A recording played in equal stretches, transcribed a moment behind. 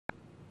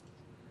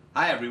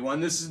Hi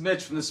everyone, this is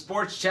Mitch from the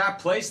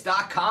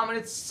SportsChatPlace.com, and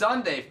it's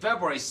Sunday,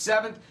 February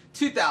 7th,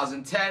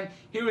 2010,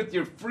 here with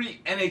your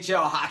free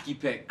NHL hockey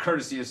pick,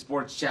 courtesy of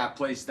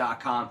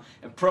SportsChatPlace.com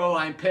and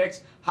Proline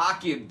Picks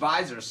Hockey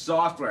Advisor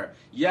software.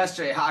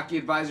 Yesterday, Hockey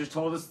Advisor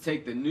told us to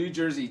take the New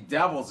Jersey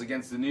Devils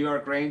against the New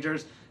York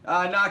Rangers.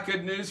 Not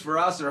good news for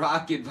us or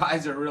Hockey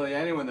Advisor, really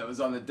anyone that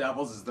was on the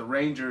Devils, as the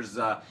Rangers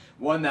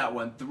won that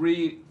one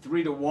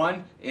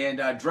 3-1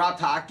 and dropped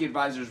Hockey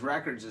Advisor's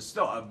records. Is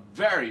still a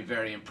very,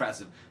 very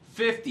impressive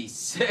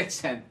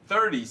 56 and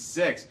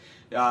 36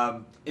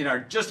 in our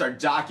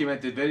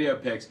documented video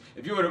picks.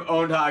 If you would have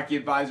owned Hockey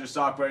Advisor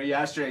software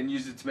yesterday and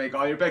used it to make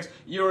all your picks,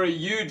 you were a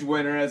huge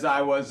winner, as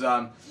I was,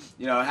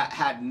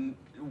 had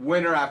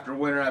winner after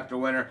winner after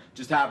winner.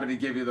 Just happened to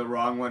give you the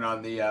wrong one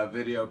on the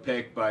video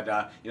pick,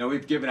 but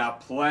we've given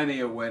out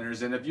plenty of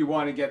winners. And if you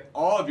want to get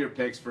all of your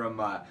picks from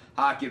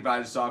Hockey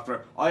Advisor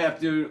software, all you have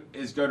to do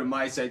is go to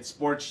my site,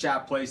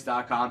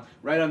 SportsChatPlace.com.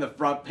 Right on the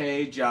front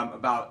page,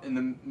 about in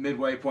the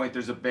midway point,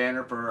 there's a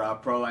banner for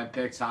Proline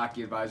Picks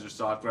Hockey Advisor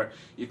software.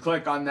 You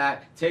click on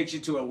that, takes you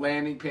to a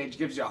landing page,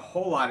 gives you a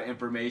whole lot of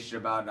information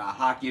about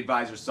Hockey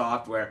Advisor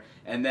software,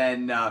 and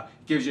then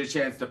gives you a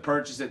chance to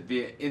purchase it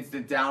via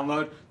instant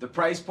download. The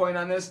price point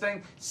on this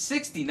thing,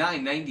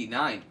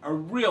 $69.99, a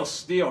real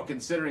steal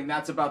considering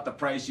that's about the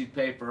price you'd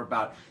pay for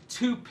about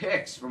 2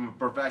 picks from a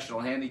professional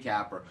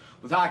handicapper.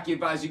 With Hockey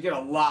Advisor, you get a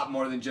lot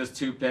more than just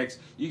 2 picks.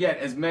 You get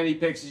as many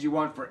picks as you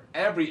want for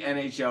every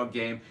NHL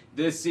game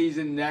this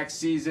season, next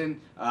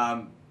season,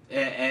 and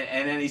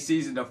any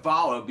season to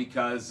follow,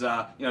 because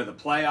the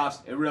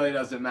playoffs, it really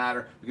doesn't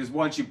matter, because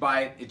once you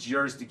buy it, it's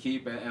yours to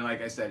keep, and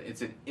like I said,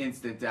 it's an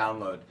instant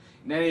download.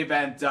 In any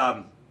event,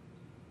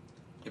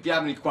 if you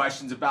have any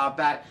questions about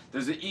that,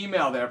 there's an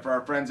email there for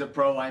our friends at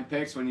Proline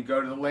Picks when you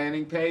go to the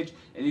landing page,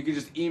 and you can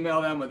just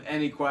email them with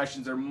any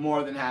questions. They're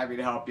more than happy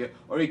to help you.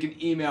 Or you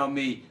can email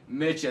me,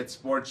 Mitch at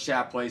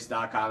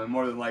SportsChatPlace.com, and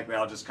more than likely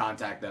I'll just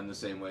contact them the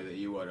same way that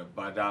you would have.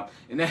 But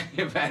in any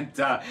event,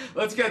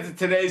 let's get to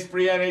today's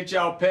free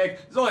NHL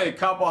pick. There's only a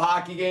couple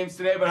hockey games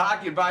today, but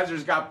Hockey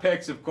Advisor's got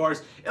picks, of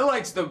course. It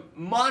likes the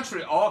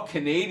Montreal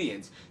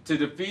Canadiens to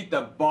defeat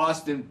the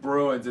Boston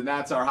Bruins, and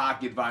that's our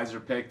Hockey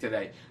Advisor pick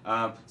today.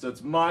 So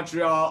it's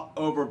Montreal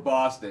over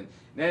Boston.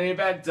 In any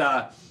event,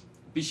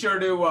 be sure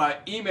to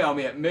email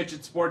me at Mitch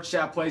at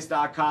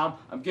SportsChatPlace.com.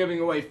 I'm giving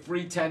away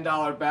free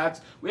 $10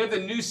 bets. We have the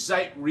new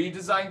site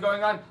redesign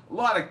going on. A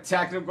lot of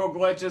technical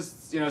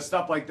glitches,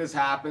 stuff like this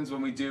happens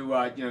when we do,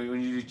 when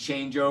you do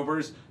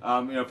changeovers,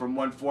 from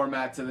one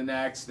format to the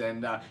next,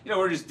 and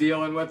we're just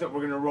dealing with it. We're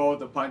going to roll with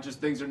the punches.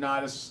 Things are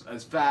not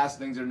as fast.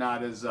 Things are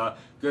not as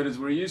good as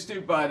we're used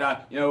to,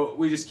 but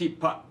we just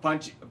keep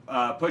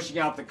pushing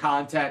out the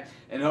content,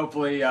 and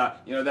hopefully,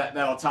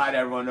 that'll tide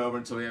everyone over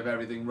until we have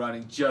everything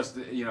running just,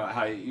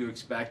 how you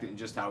expect it and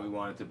just how we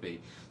want it to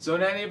be. So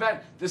in any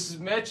event, this is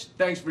Mitch.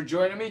 Thanks for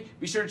joining me.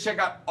 Be sure to check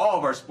out all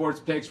of our sports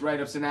picks,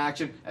 write-ups, and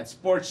action at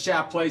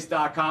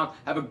SportsChatPlace.com.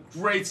 Have a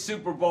great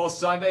Super Bowl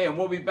Sunday, and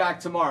we'll be back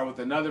tomorrow with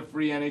another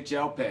free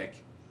NHL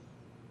pick.